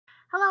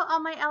Hello, all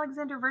my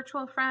Alexander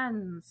virtual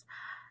friends.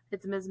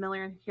 It's Ms.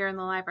 Miller here in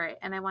the library,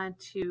 and I wanted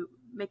to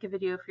make a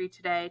video for you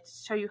today to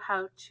show you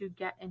how to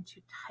get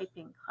into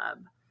Typing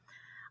Club.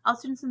 All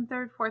students in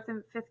 3rd, 4th,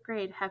 and 5th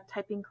grade have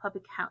Typing Club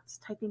accounts.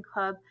 Typing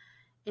Club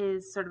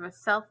is sort of a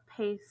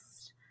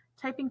self-paced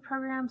typing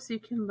program so you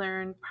can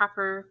learn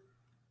proper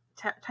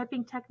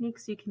typing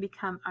techniques so you can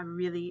become a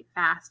really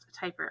fast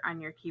typer on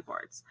your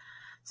keyboards.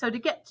 So to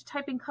get to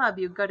Typing Club,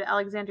 you go to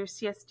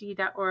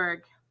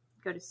alexandercsd.org,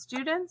 go to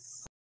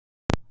Students,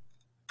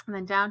 and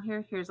then down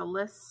here, here's a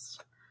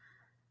list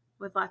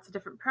with lots of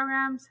different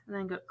programs, and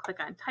then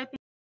click on Typing.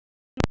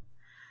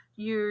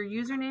 Your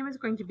username is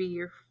going to be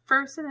your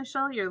first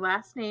initial, your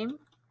last name,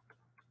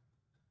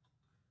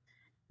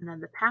 and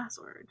then the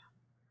password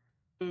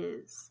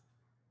is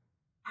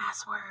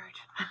password.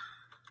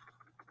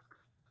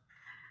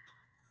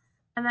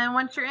 And then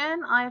once you're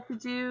in, all you have to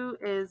do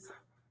is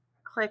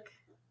click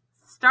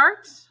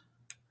Start,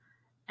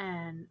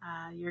 and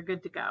you're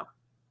good to go.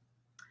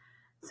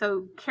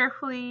 So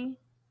carefully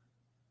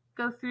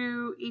go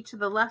through each of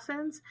the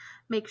lessons.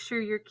 Make sure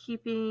you're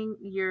keeping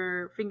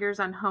your fingers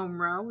on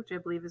home row, which I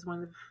believe is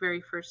one of the very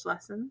first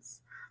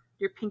lessons.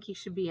 Your pinky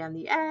should be on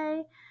the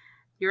A,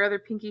 your other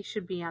pinky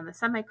should be on the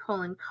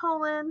semicolon,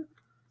 colon,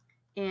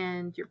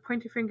 and your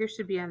pointer finger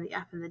should be on the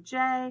F and the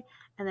J,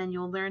 and then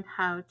you'll learn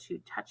how to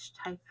touch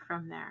type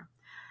from there.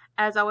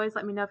 As always,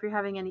 let me know if you're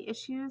having any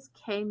issues.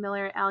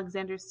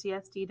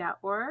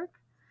 kmiller@alexandercsd.org.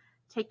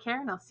 Take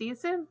care, and I'll see you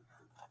soon.